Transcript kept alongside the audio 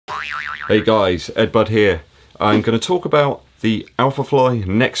Hey guys, EDDBUD here. I'm going to talk about the Alphafly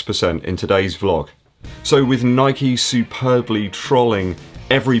NEXT in today's vlog. So with Nike superbly trolling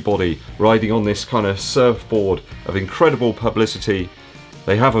everybody riding on this kind of surfboard of incredible publicity,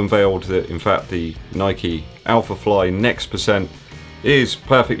 they have unveiled that in fact the Nike Alphafly NEXT is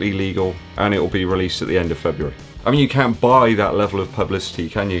perfectly legal and it will be released at the end of February. I mean, you can't buy that level of publicity,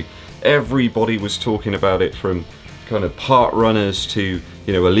 can you? Everybody was talking about it, from kind of part runners to,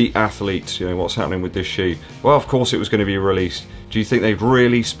 you know, elite athletes. You know, what's happening with this shoe? Well, of course it was going to be released. Do you think they'd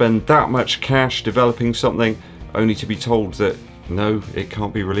really spend that much cash developing something only to be told that no, it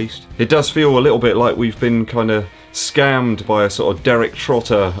can't be released? It does feel a little bit like we've been kind of scammed by a sort of Derek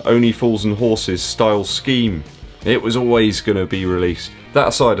Trotter, Only Fools and Horses style scheme. It was always going to be released. That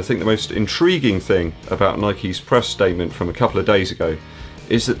aside, I think the most intriguing thing about Nike's press statement from a couple of days ago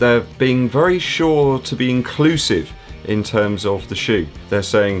is that they're being very sure to be inclusive in terms of the shoe. They're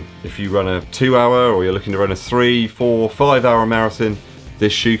saying if you run a 2-hour or you're looking to run a 3, 4, 5-hour marathon,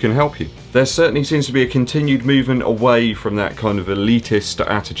 this shoe can help you. There certainly seems to be a continued movement away from that kind of elitist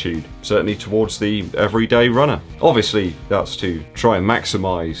attitude, certainly towards the everyday runner. Obviously that's to try and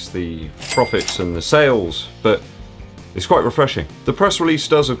maximise the profits and the sales, but it's quite refreshing. The press release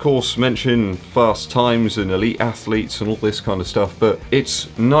does of course mention fast times and elite athletes and all this kind of stuff, but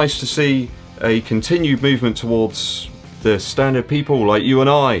it's nice to see a continued movement towards the standard people like you and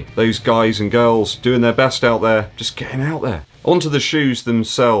I, those guys and girls doing their best out there, just getting out there. Onto the shoes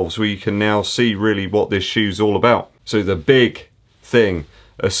themselves, we can now see really what this shoe's all about. So the big thing,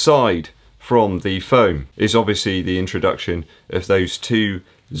 aside from the foam, is obviously the introduction of those two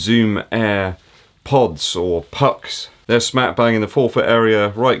Zoom Air pods or pucks. They're smack bang in the forefoot area,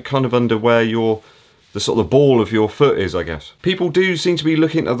 right kind of under where the sort of ball of your foot is, I guess. People do seem to be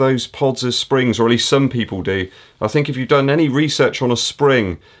looking at those pods as springs, or at least some people do. I think if you've done any research on a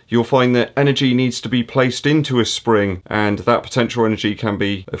spring, you'll find that energy needs to be placed into a spring, and that potential energy can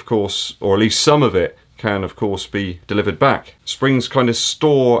be, of course, or at least some of it, can of course be delivered back. Springs kind of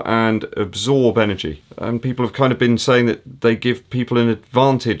store and absorb energy, and people have kind of been saying that they give people an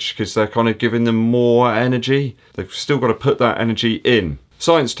advantage because they're kind of giving them more energy. They've still got to put that energy in.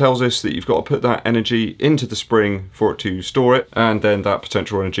 Science tells us that you've got to put that energy into the spring for it to store it, and then that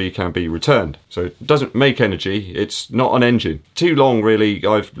potential energy can be returned. So it doesn't make energy, it's not an engine. Too long really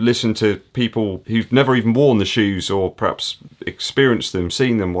I've listened to people who've never even worn the shoes, or perhaps experienced them,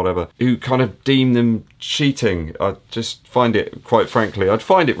 seen them, whatever, who kind of deem them cheating. I just find it, quite frankly, I'd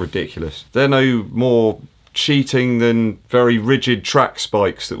find it ridiculous. They're no more cheating than very rigid track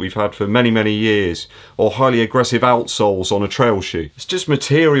spikes that we've had for many years, or highly aggressive outsoles on a trail shoe. It's just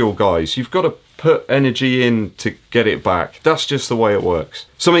material, guys. You've got to put energy in to get it back. That's just the way it works.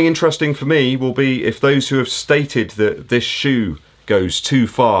 Something interesting for me will be if those who have stated that this shoe goes too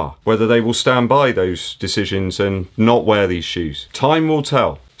far, whether they will stand by those decisions and not wear these shoes. Time will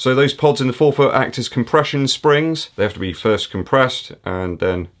tell. So those pods in the forefoot act as compression springs. They have to be first compressed and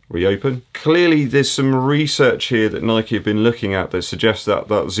then reopen. Clearly there's some research here that Nike have been looking at that suggests that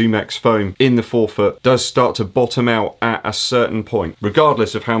that Zoom X foam in the forefoot does start to bottom out at a certain point,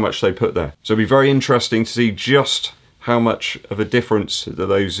 regardless of how much they put there. So it'll be very interesting to see just how much of a difference that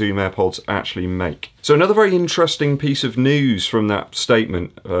those Zoom AirPods actually make. So another very interesting piece of news from that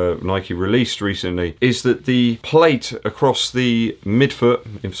statement Nike released recently is that the plate across the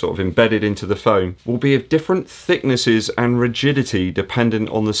midfoot, sort of embedded into the foam, will be of different thicknesses and rigidity dependent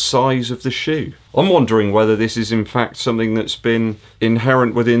on the size of the shoe. I'm wondering whether this is in fact something that's been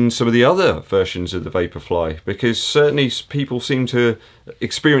inherent within some of the other versions of the Vaporfly, because certainly people seem to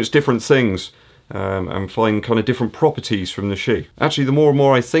experience different things and find kind of different properties from the shoe. Actually, the more and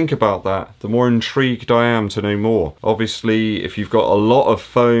more I think about that, the more intrigued I am to know more. Obviously, if you've got a lot of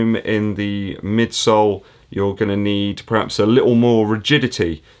foam in the midsole, you're going to need perhaps a little more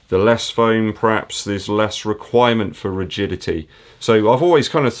rigidity. The less foam, perhaps there's less requirement for rigidity. So I've always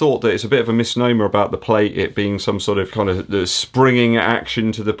kind of thought that it's a bit of a misnomer about the plate, it being some sort of kind of the springing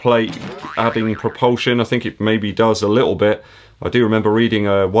action to the plate, adding propulsion. I think it maybe does a little bit. I do remember reading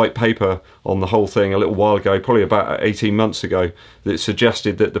a white paper on the whole thing a little while ago, probably about 18 months ago, that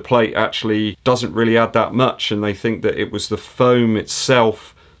suggested that the plate actually doesn't really add that much, and they think that it was the foam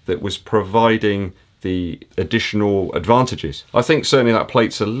itself that was providing the additional advantages. I think certainly that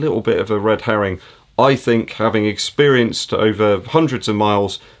plate's a little bit of a red herring I think, having experienced over hundreds of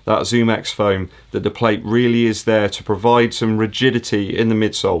miles that Zoom X foam, that the plate really is there to provide some rigidity in the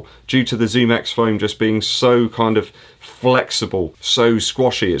midsole due to the Zoom X foam just being so kind of flexible, so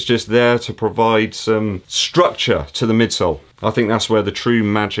squashy. It's just there to provide some structure to the midsole. I think that's where the true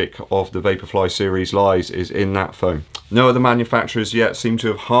magic of the Vaporfly series lies, is in that foam. No other manufacturers yet seem to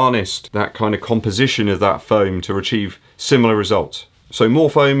have harnessed that kind of composition of that foam to achieve similar results. So more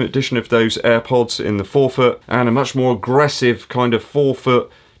foam, addition of those AirPods in the forefoot, and a much more aggressive kind of forefoot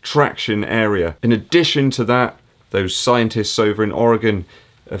traction area. In addition to that, those scientists over in Oregon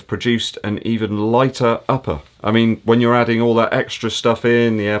have produced an even lighter upper. I mean, when you're adding all that extra stuff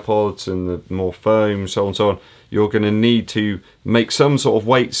in, the AirPods and the more foam, so on and so on, you're going to need to make some sort of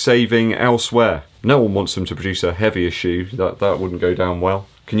weight saving elsewhere. No one wants them to produce a heavier shoe. That wouldn't go down well.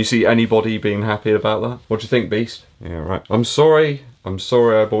 Can you see anybody being happy about that? What do you think, Beast? Yeah, right. I'm sorry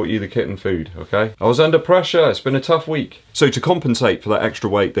I bought you the kitten food, okay? I was under pressure, it's been a tough week. So to compensate for that extra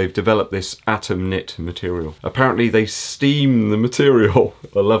weight, they've developed this atom knit material. Apparently they steam the material.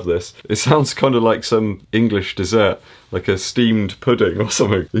 I love this. It sounds kind of like some English dessert, like a steamed pudding or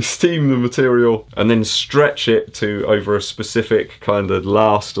something. They steam the material and then stretch it to over a specific kind of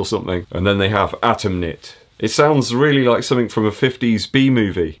last or something. And then they have atom knit. It sounds really like something from a 50s B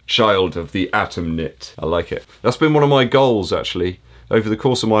movie. Child of the atom knit. I like it. That's been one of my goals, actually. Over the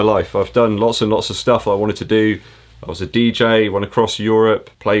course of my life, I've done lots and lots of stuff I wanted to do. I was a DJ, went across Europe,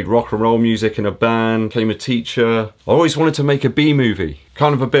 played rock and roll music in a band, became a teacher. I always wanted to make a B-movie,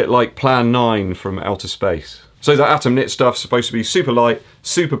 kind of a bit like Plan 9 from outer space. So that atom knit stuff's supposed to be super light,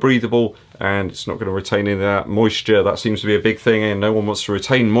 super breathable, and it's not going to retain any of that moisture. That seems to be a big thing, and no one wants to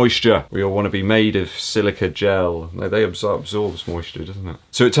retain moisture. We all want to be made of silica gel. No, they absorbs moisture, doesn't it?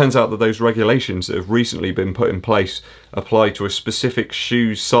 So it turns out that those regulations that have recently been put in place apply to a specific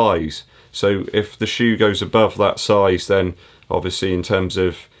shoe size. So if the shoe goes above that size, then obviously in terms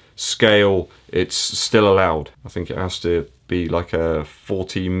of scale, it's still allowed. I think it has to be like a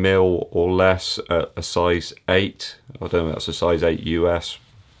 40 mil or less at a size 8. I don't know if that's a size 8 US.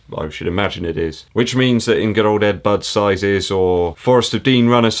 I should imagine it is. Which means that in good old EDDBUD sizes, or Forest of Dean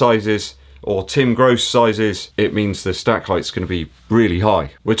runner sizes, or Tim Gross sizes, it means the stack height's going to be really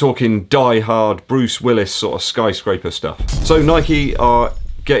high. We're talking die-hard Bruce Willis sort of skyscraper stuff. So Nike are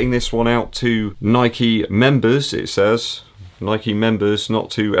getting this one out to Nike members, it says. Nike members,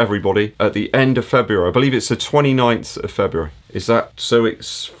 not to everybody, at the end of February. I believe it's the 29th of February. Is that so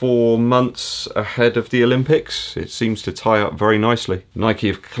it's 4 months ahead of the Olympics? It seems to tie up very nicely. Nike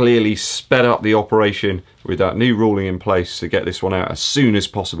have clearly sped up the operation with that new ruling in place to get this one out as soon as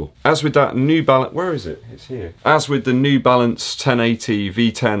possible. As with that New Balance, where is it? It's here. As with the New Balance 1080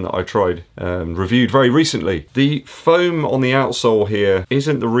 V10 that I tried, reviewed very recently, the foam on the outsole here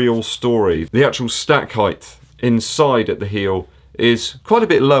isn't the real story. The actual stack height inside at the heel is quite a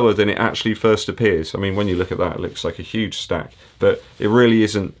bit lower than it actually first appears. I mean, when you look at that, it looks like a huge stack, but it really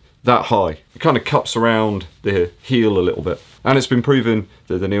isn't that high. It kind of cups around the heel a little bit. And it's been proven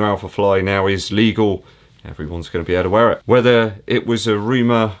that the new Alphafly now is legal. Everyone's going to be able to wear it. Whether it was a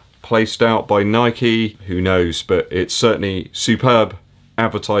rumour placed out by Nike, who knows, but it's certainly superb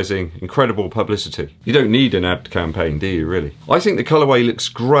advertising, incredible publicity. You don't need an ad campaign, do you, really? I think the colourway looks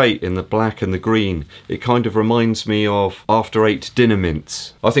great in the black and the green. It kind of reminds me of After 8 dinner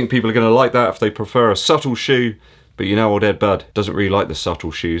mints. I think people are going to like that if they prefer a subtle shoe, but you know old EDDBUD doesn't really like the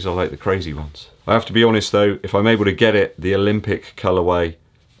subtle shoes, I like the crazy ones. I have to be honest though, if I'm able to get it, the Olympic colourway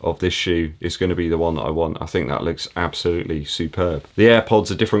of this shoe is going to be the one that I want. I think that looks absolutely superb. The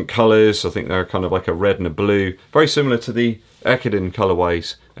AirPods are different colours. I think they're kind of like a red and a blue. Very similar to the Ekiden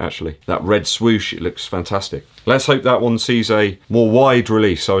colourways, actually. That red swoosh, it looks fantastic. Let's hope that one sees a more wide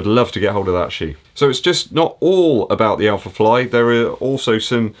release. I would love to get hold of that shoe. So it's just not all about the Alphafly. There are also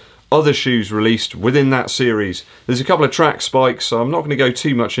some other shoes released within that series. There's a couple of track spikes, so I'm not going to go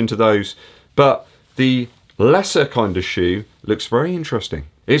too much into those, but the lesser kind of shoe looks very interesting.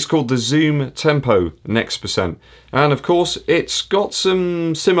 It's called the Zoom Tempo NEXT%, and of course it's got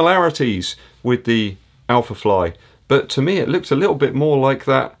some similarities with the Alphafly, but to me it looks a little bit more like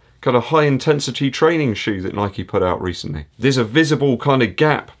that kind of high intensity training shoe that Nike put out recently. There's a visible kind of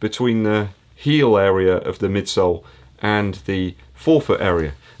gap between the heel area of the midsole and the forefoot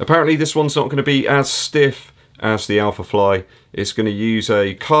area. Apparently this one's not going to be as stiff as the Alphafly. It's going to use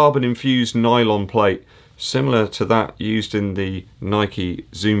a carbon infused nylon plate similar to that used in the Nike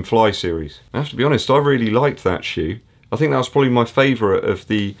Zoom Fly series. I have to be honest, I really liked that shoe. I think that was probably my favourite of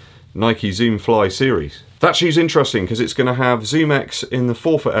the Nike Zoom Fly series. That shoe's interesting because it's going to have Zoom X in the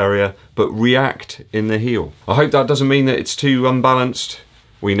forefoot area but React in the heel. I hope that doesn't mean that it's too unbalanced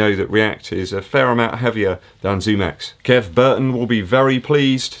we know that React is a fair amount heavier than Zoom X. Kev Burton will be very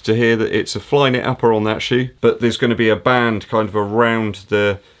pleased to hear that it's a Flyknit upper on that shoe, but there's going to be a band kind of around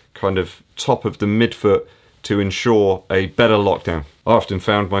the kind of top of the midfoot to ensure a better lockdown. I often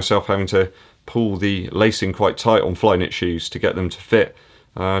found myself having to pull the lacing quite tight on Flyknit shoes to get them to fit.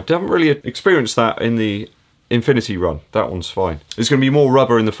 Haven't really experienced that in the Infinity Run. That one's fine. There's going to be more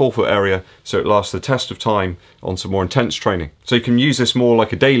rubber in the forefoot area, so it lasts the test of time on some more intense training. So you can use this more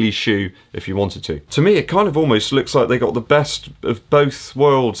like a daily shoe if you wanted to. To me, it kind of almost looks like they got the best of both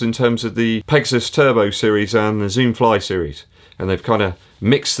worlds in terms of the Pegasus Turbo series and the Zoom Fly series, and they've kind of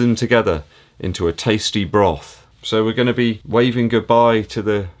mixed them together into a tasty broth. So we're going to be waving goodbye to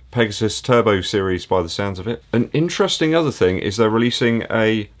the Pegasus Turbo series by the sounds of it. An interesting other thing is they're releasing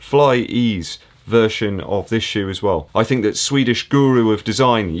a Fly Ease version of this shoe as well. I think that Swedish guru of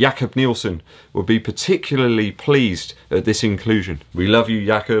design Jakob Nielsen will be particularly pleased at this inclusion. We love you,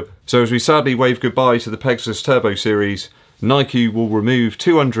 Jakob. So as we sadly wave goodbye to the Pegasus Turbo series, Nike will remove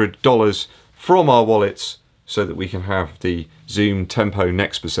 $200 from our wallets so that we can have the Zoom Tempo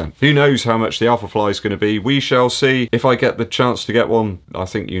Next percent. Who knows how much the Alphafly is going to be? We shall see. If I get the chance to get one, I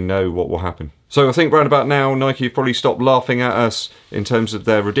think you know what will happen. So I think round about now, Nike have probably stopped laughing at us in terms of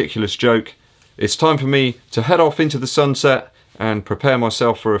their ridiculous joke. It's time for me to head off into the sunset and prepare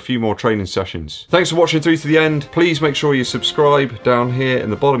myself for a few more training sessions. Thanks for watching through to the end. Please make sure you subscribe down here in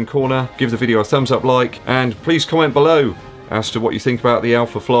the bottom corner, give the video a thumbs up like, and please comment below as to what you think about the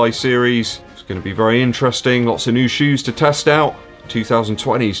Alphafly series. It's going to be very interesting, lots of new shoes to test out.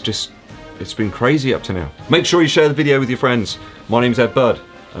 2020's just, it's been crazy up to now. Make sure you share the video with your friends. My name's EDDBUD,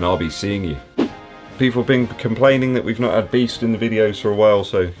 and I'll be seeing you. People have been complaining that we've not had Beast in the videos for a while,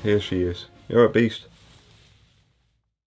 so here she is. You're a beast.